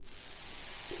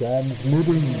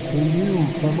Transmitting to you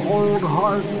from Old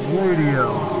Heart Radio.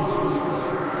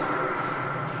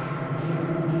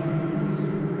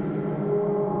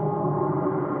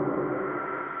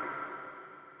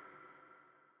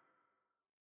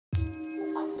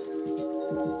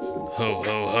 Ho,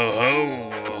 ho, ho,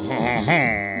 ho.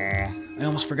 I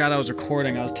almost forgot I was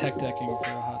recording. I was tech decking for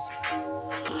a hot second.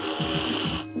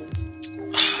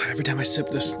 Every time I sip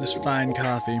this fine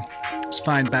coffee, this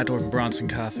fine Batdorf Bronson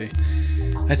coffee,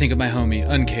 I think of my homie,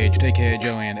 Uncaged, a.k.a.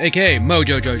 Joanne, a.k.a.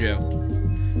 Mojo Jojo.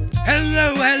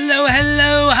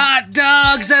 Hello, hot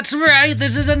dogs! That's right,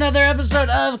 this is another episode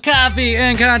of Coffee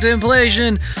and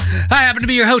Contemplation. I happen to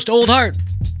be your host, Old Heart.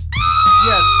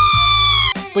 Yes.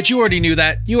 But you already knew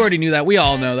that. We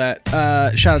all know that.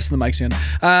 Shout out to the mics in.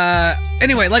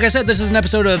 Anyway, like I said, this is an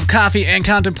episode of Coffee and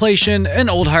Contemplation, an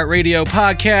Old Heart Radio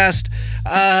podcast.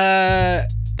 I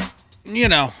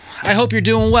hope you're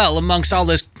doing well amongst all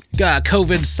this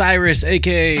COVID Cyrus,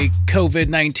 aka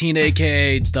COVID-19,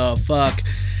 aka the fuck.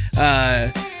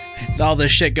 All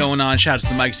this shit going on. Shout out to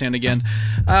the mic stand again.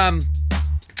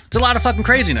 It's a lot of fucking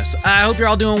craziness. I hope you're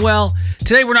all doing well.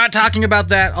 Today we're not talking about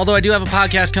that, although I do have a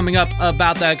podcast coming up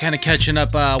about that, kind of catching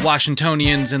up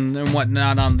Washingtonians and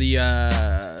whatnot on the,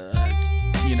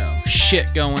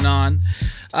 shit going on.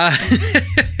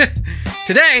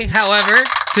 Today,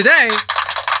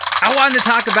 I wanted to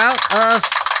talk about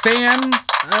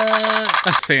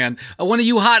one of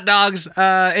you hot dogs,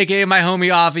 aka my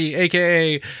homie Avi,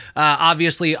 aka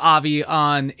obviously Avi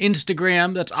on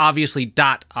Instagram. That's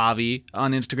obviously.Avi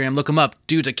on Instagram. Look him up.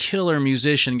 Dude's a killer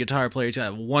musician, guitar player. He's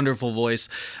got a wonderful voice.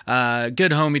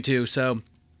 Good homie too. So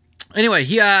anyway,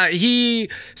 he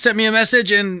sent me a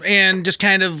message and just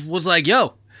kind of was like,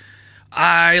 yo,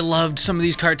 I loved some of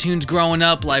these cartoons growing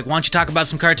up. Like, why don't you talk about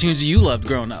some cartoons you loved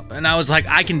growing up? And I was like,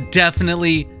 I can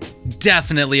definitely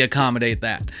accommodate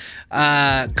that.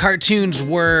 Cartoons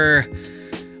were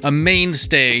a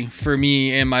mainstay for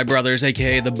me and my brothers,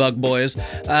 aka the Bug Boys.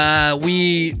 I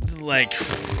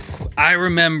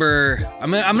remember,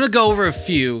 I'm gonna go over a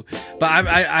few, but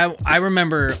I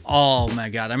remember, oh my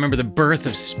god, I remember the birth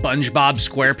of SpongeBob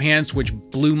SquarePants, which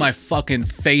blew my fucking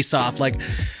face off. Like,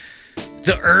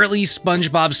 the early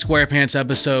SpongeBob SquarePants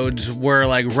episodes were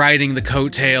like riding the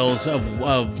coattails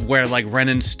of where like Ren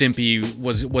and Stimpy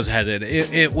was headed.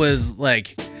 It was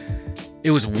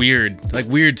weird, like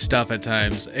weird stuff at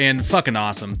times, and fucking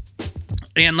awesome.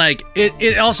 And like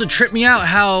it also tripped me out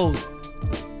how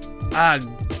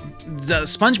the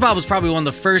SpongeBob was probably one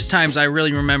of the first times I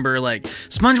really remember, like,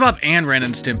 SpongeBob and Ren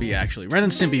and Stimpy, actually. Ren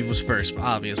and Stimpy was first,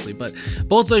 obviously, but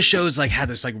both those shows, like, had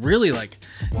this, like, really, like,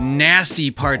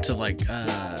 nasty parts of, like,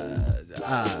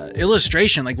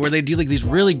 illustration, like, where they do, like, these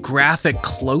really graphic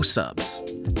close-ups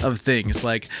of things.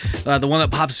 Like, the one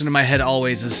that pops into my head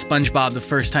always is SpongeBob the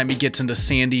first time he gets into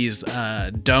Sandy's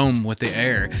dome with the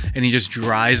air, and he just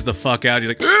dries the fuck out. He's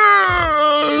like,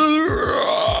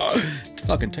 it's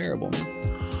fucking terrible, man.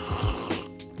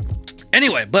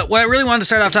 Anyway, but what I really wanted to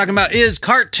start off talking about is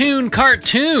Cartoon.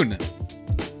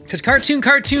 Because Cartoon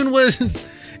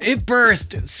it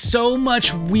birthed so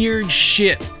much weird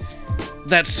shit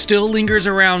that still lingers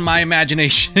around my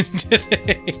imagination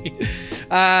today.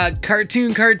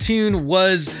 Cartoon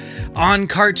was on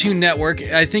Cartoon Network.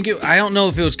 I don't know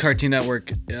if it was Cartoon Network.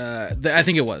 I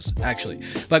think it was, actually.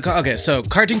 But okay, so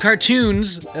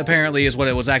Cartoons apparently is what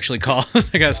it was actually called.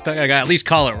 I gotta at least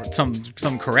call it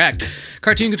some correct.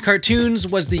 Cartoons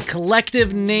was the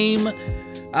collective name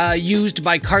used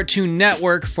by Cartoon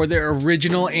Network for their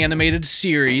original animated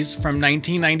series from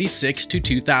 1996 to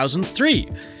 2003,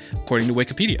 according to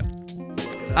Wikipedia.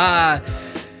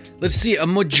 Let's see, a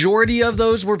majority of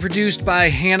those were produced by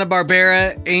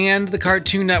Hanna-Barbera and the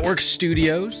Cartoon Network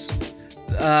studios.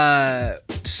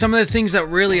 Some of the things that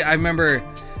really I remember,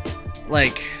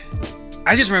 like,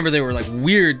 I just remember they were, like,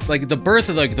 weird, like, the birth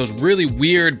of, like, those really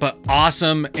weird but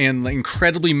awesome and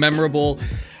incredibly memorable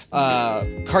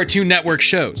Cartoon Network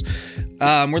shows.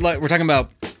 We're talking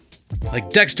about, like,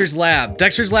 Dexter's Lab.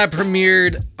 Dexter's Lab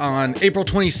premiered on April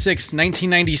 26,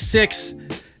 1996.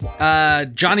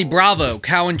 Johnny Bravo,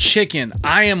 Cow and Chicken,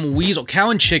 I Am Weasel. Cow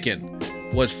and Chicken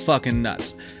was fucking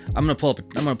nuts. I'm gonna pull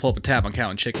up a tab on Cow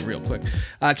and Chicken real quick.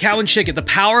 Cow and Chicken, the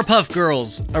Powerpuff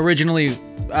Girls originally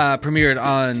premiered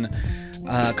on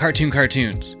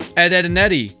Cartoons. Ed, Edd n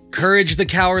Eddy, Courage the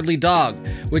Cowardly Dog,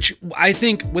 which I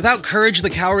think without Courage the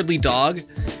Cowardly Dog,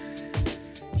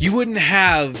 you wouldn't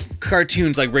have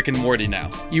cartoons like Rick and Morty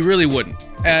now. You really wouldn't.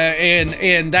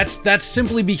 And that's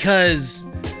simply because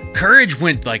Courage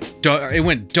went it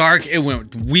went dark, it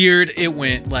went weird, it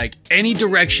went like any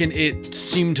direction it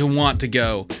seemed to want to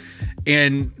go.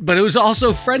 but it was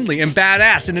also friendly and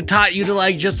badass, and it taught you to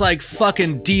like just like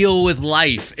fucking deal with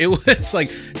life. It was like,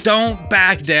 don't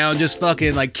back down, just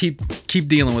fucking like keep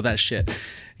dealing with that shit.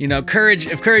 You know, courage.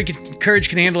 If courage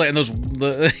can handle it,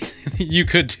 and you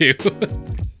could too,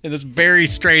 in this very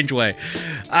strange way.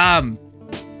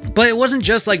 But it wasn't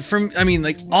just like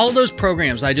like all those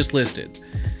programs I just listed,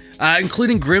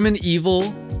 including Grim and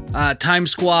Evil, Time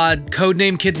Squad,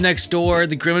 Codename Kids Next Door,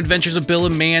 The Grim Adventures of Bill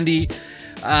and Mandy,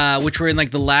 which were in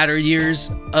like the latter years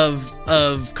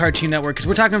of Cartoon Network, because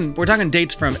we're talking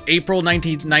dates from April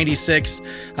 1996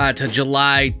 to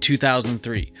July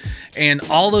 2003, and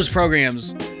all those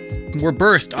programs were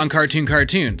birthed on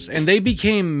Cartoons, and they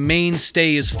became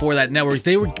mainstays for that network.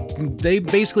 They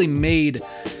basically made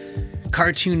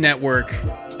Cartoon Network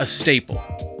a staple,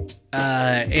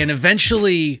 and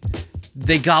eventually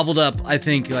they gobbled up, I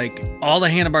think, like all the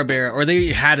Hanna-Barbera, or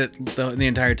they had it the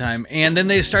entire time, and then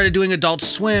they started doing Adult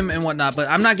Swim and whatnot. But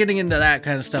I'm not getting into that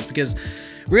kind of stuff, because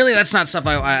really that's not stuff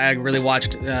I really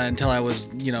watched until I was,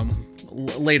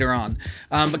 later on.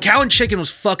 But Cow and Chicken was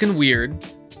fucking weird.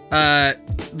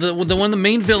 The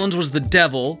main villains was the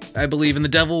devil, I believe, and the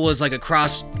devil was like a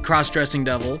cross-dressing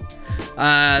devil.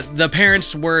 The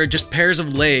parents were just pairs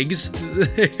of legs.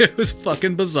 It was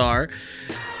fucking bizarre.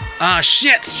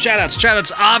 Shit!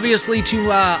 Shoutouts obviously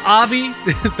to Avi.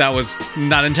 That was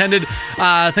not intended.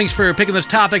 Thanks for picking this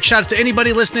topic. Shoutouts to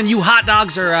anybody listening. You hot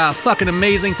dogs are fucking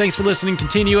amazing. Thanks for listening.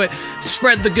 Continue it.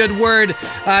 Spread the good word.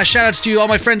 Shoutouts to all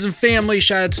my friends and family.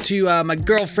 Shoutouts to my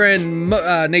girlfriend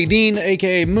Nadine,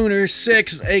 aka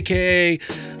Mooner6, aka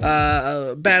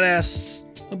a badass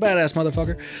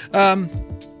motherfucker.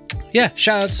 Yeah,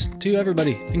 shoutouts to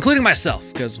everybody, including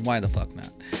myself, because why the fuck not?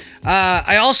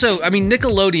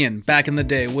 Nickelodeon back in the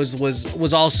day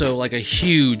was also like a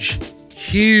huge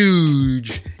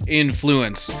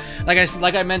influence. Like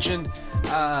I mentioned,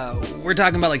 we're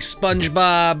talking about like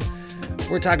SpongeBob.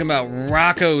 We're talking about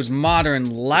Rocko's Modern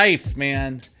Life,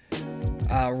 man.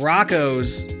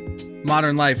 Rocko's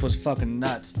Modern Life was fucking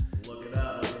nuts. Look it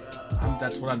up.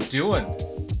 That's what I'm doing.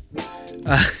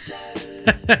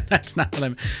 That's not what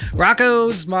I'm...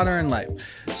 Rocko's Modern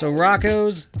Life. So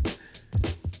Rocko's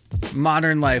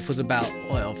Modern Life was about,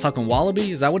 fucking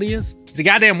Wallaby? Is that what he is? Is he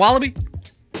goddamn Wallaby?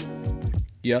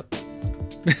 Yep.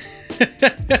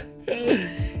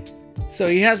 So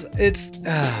he has...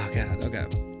 Oh, God. Okay.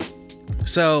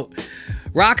 So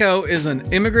Rocko is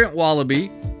an immigrant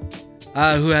Wallaby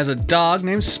who has a dog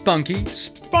named Spunky.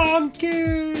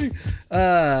 Spunky!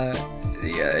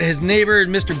 His neighbor,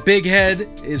 Mr.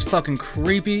 Bighead, is fucking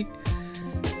creepy.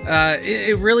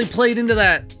 It really played into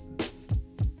that,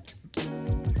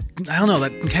 I don't know,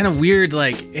 that kind of weird,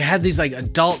 like, it had these like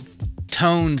adult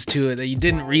tones to it that you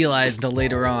didn't realize until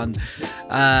later on.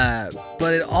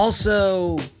 But it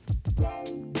also,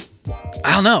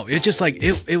 I don't know, it just like,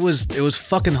 it was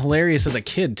fucking hilarious as a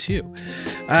kid too.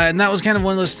 And that was kind of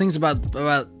one of those things about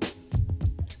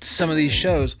some of these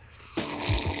shows.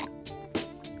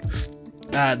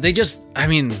 They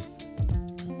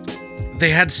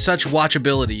had such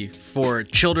watchability for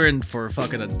children, for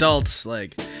fucking adults.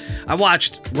 Like, I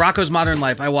watched Rocko's Modern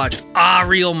Life. I watched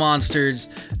Real Monsters.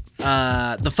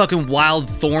 The fucking Wild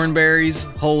Thornberries.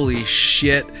 Holy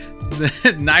shit.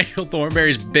 Nigel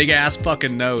Thornberry's big ass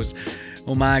fucking nose.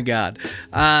 Oh my god.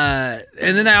 And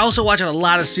then I also watched a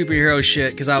lot of superhero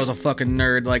shit because I was a fucking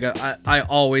nerd. Like, I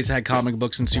always had comic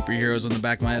books and superheroes in the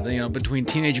back of my head. Between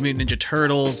Teenage Mutant Ninja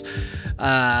Turtles,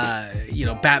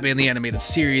 Batman the Animated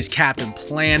Series, Captain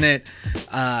Planet.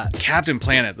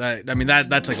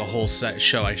 That's like a whole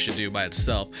show I should do by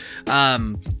itself.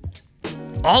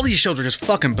 All these shows are just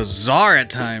fucking bizarre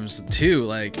at times too.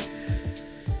 Like,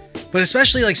 but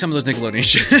especially like some of those Nickelodeon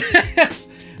shows.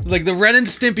 Like the Ren and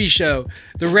Stimpy show.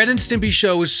 The Ren and Stimpy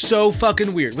show was so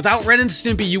fucking weird. Without Ren and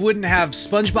Stimpy, you wouldn't have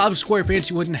SpongeBob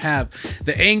SquarePants. You wouldn't have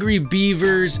the Angry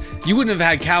Beavers. You wouldn't have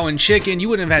had Cow and Chicken. You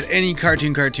wouldn't have had any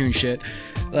cartoon shit.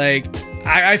 Like,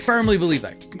 I firmly believe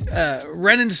that.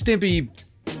 Ren and Stimpy,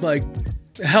 like,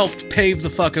 helped pave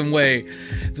the fucking way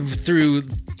through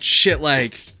shit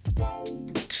like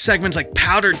segments like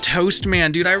Powdered Toast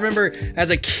Man. Dude, I remember as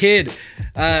a kid,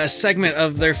 a segment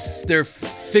of their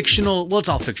fictional, well, it's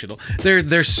all fictional. On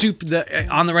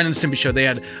the Ren and Stimpy show, they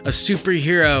had a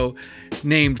superhero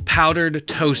named Powdered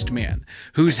Toast Man,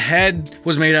 whose head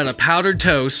was made out of powdered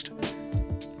toast,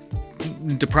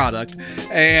 the product,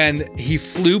 and he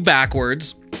flew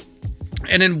backwards.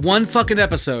 And in one fucking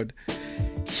episode,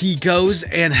 he goes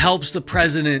and helps the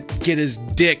president get his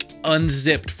dick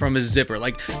unzipped from his zipper.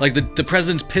 Like the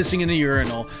president's pissing in a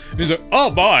urinal. He's like, oh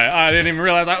boy, I didn't even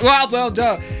realize. Well,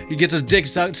 he gets his dick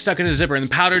stuck in his zipper, and the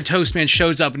Powdered Toast Man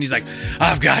shows up, and he's like,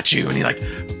 I've got you, and he like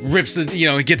rips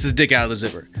he gets his dick out of the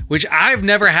zipper. Which I've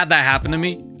never had that happen to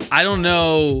me. I don't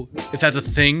know if that's a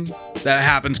thing that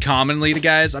happens commonly to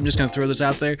guys. I'm just gonna throw this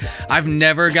out there. I've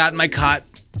never gotten my cot.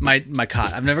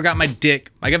 I've never got my dick.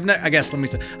 I've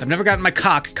never gotten my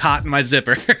cock caught in my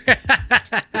zipper.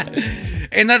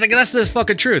 And that's the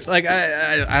fucking truth. Like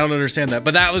I don't understand that.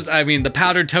 But that was, the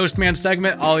Powdered Toast Man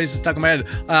segment always stuck in my head.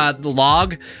 The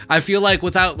log. I feel like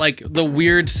without like the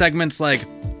weird segments like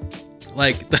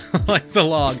the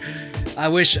log. I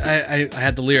wish I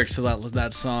had the lyrics to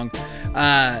that song.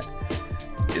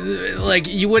 Like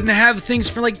you wouldn't have things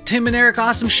for like Tim and Eric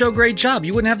Awesome Show Great Job.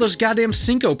 You wouldn't have those goddamn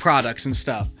Cinco products and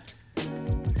stuff.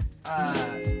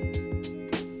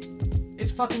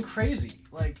 It's fucking crazy.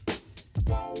 Like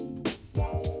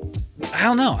I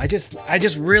don't know. I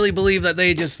just really believe that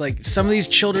they just like some of these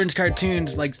children's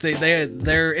cartoons, like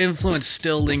their influence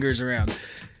still lingers around.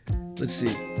 Let's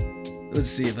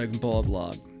see if I can pull up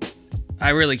log. I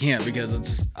really can't because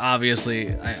it's obviously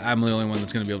I'm the only one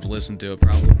that's going to be able to listen to it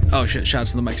probably. Oh shit,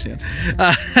 shots to the mic stand.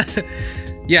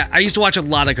 Yeah, I used to watch a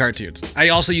lot of cartoons. I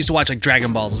also used to watch like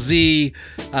Dragon Ball Z,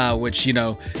 which,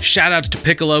 shout outs to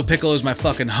Piccolo. Piccolo is my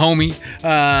fucking homie.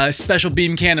 Special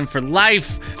Beam Cannon for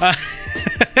life.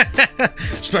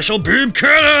 Special Beam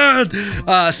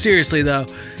Cannon! Seriously though,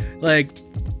 like,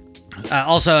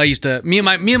 also I used to, me and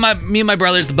my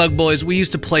brothers, the Bug Boys, we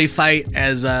used to play fight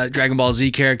as Dragon Ball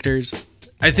Z characters.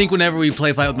 I think whenever we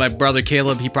play fight with my brother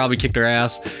Caleb, he probably kicked our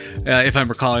ass, if I'm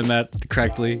recalling that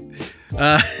correctly.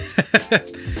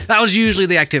 That was usually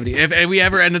the activity. If we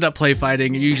ever ended up play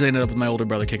fighting, it usually ended up with my older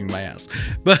brother kicking my ass,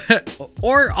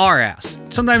 or our ass.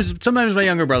 Sometimes my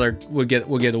younger brother would get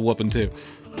a whooping too.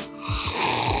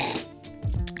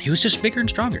 He was just bigger and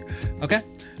stronger. Okay.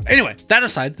 Anyway, that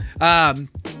aside,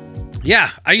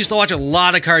 yeah, I used to watch a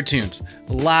lot of cartoons.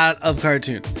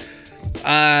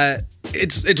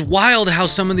 It's wild how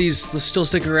some of these still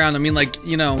stick around. I mean, like,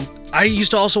 I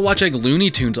used to also watch like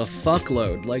Looney Tunes a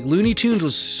fuckload. Like Looney Tunes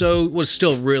was still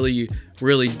really,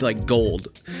 really like gold.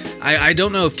 I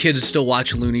don't know if kids still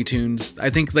watch Looney Tunes. I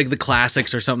think like the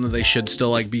classics are something that they should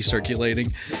still like be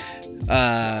circulating.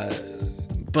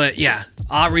 But yeah,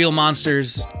 Real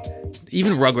Monsters,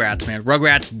 even Rugrats, man.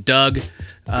 Rugrats, Doug.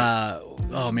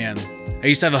 Oh man, I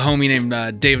used to have a homie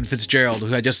named David Fitzgerald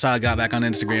who I just saw got back on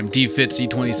Instagram,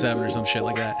 DFitzy27 or some shit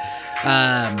like that.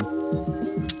 I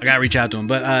gotta reach out to him,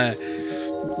 but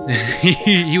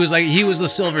he was the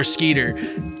Silver Skeeter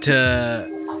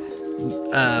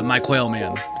to my Quail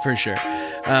Man for sure.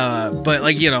 But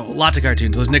like, lots of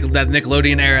cartoons. Those that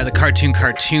Nickelodeon era, the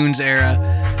cartoons era.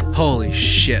 Holy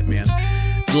shit, man.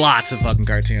 Lots of fucking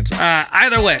cartoons.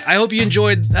 Either way, I hope you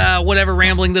enjoyed whatever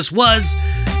rambling this was.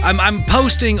 I'm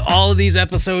posting all of these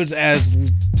episodes as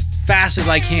fast as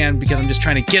I can because I'm just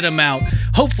trying to get them out.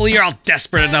 Hopefully you're all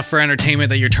desperate enough for entertainment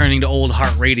that you're turning to Old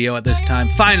Heart Radio at this time.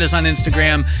 Find us on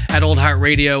Instagram at Old Heart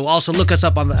Radio. Also look us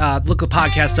up on look the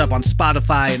podcast up on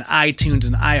Spotify and iTunes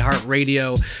and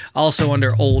iHeartRadio. Also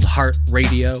under Old Heart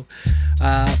Radio.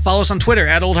 Follow us on Twitter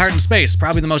at Old Heart in Space,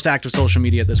 probably the most active social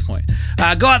media at this point.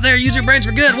 Go out there, use your brains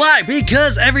for good. Why?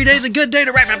 Because every day's a good day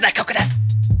to wrap up that coconut.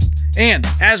 And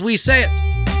as we say it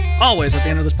always at the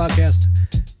end of this podcast,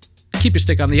 keep your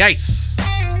stick on the ice.